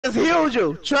just healed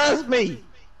you. Trust me.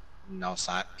 No, it's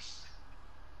not.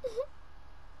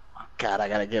 Oh, God, I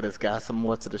gotta get this guy some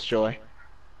more to destroy.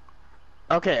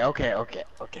 Okay.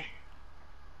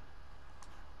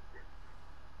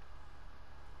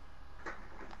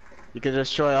 You can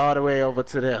destroy all the way over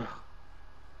to there.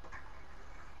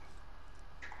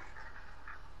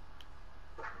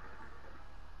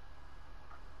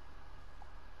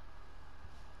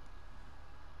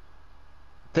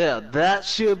 There, that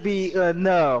should be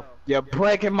enough. You're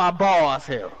breaking my balls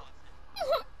here.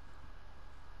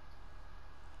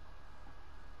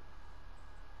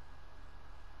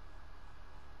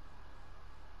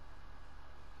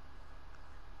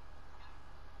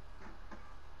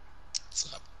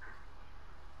 What's up?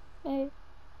 Hey.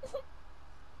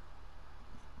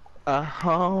 A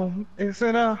home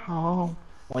isn't a home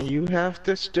when you have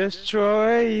to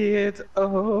destroy it.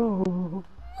 Oh.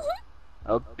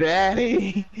 A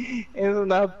baddie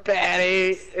isn't a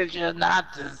baddie, it's just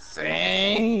not the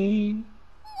same.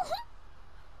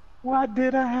 Why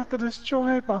did I have to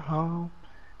destroy my home?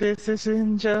 This is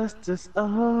injustice,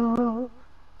 oh.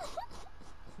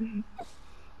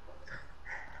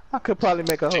 I could probably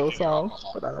make a whole song,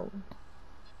 but I don't.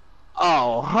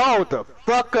 Oh, hold the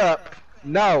fuck up.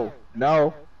 No.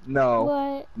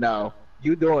 What? No.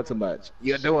 You doing too much.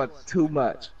 You're doing too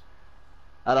much.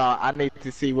 I need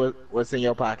to see what's in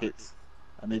your pockets.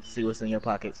 I need to see what's in your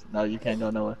pockets. No, you can't go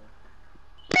nowhere.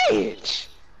 Bitch!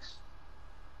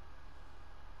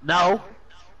 No!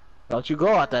 Don't you go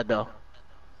out that door.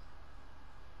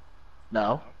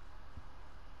 No.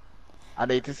 I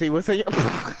need to see what's in your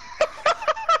I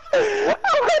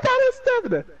went down his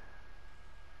stamina.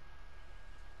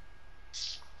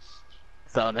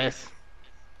 So this.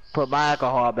 Put my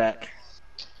alcohol back.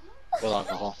 What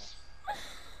alcohol?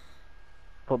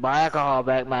 Put my alcohol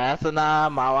back, my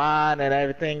asinine, my wine, and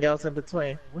everything else in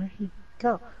between. Where'd he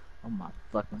go? Oh my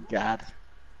fucking God.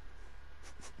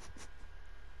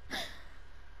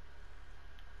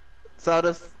 So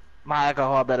this, my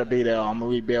alcohol better be there or I'm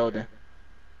rebuilding.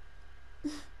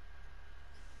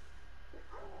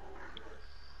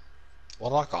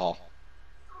 What alcohol?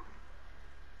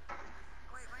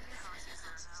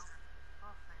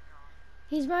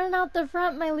 He's running out the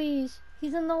front, my liege.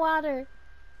 He's in the water.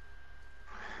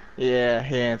 Yeah,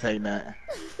 he ain't take nothing.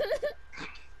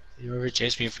 You ever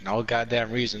chased me for no goddamn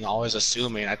reason, always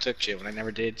assuming I took shit when I never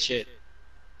did shit.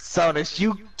 So this,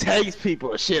 you taste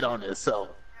people shit on this, so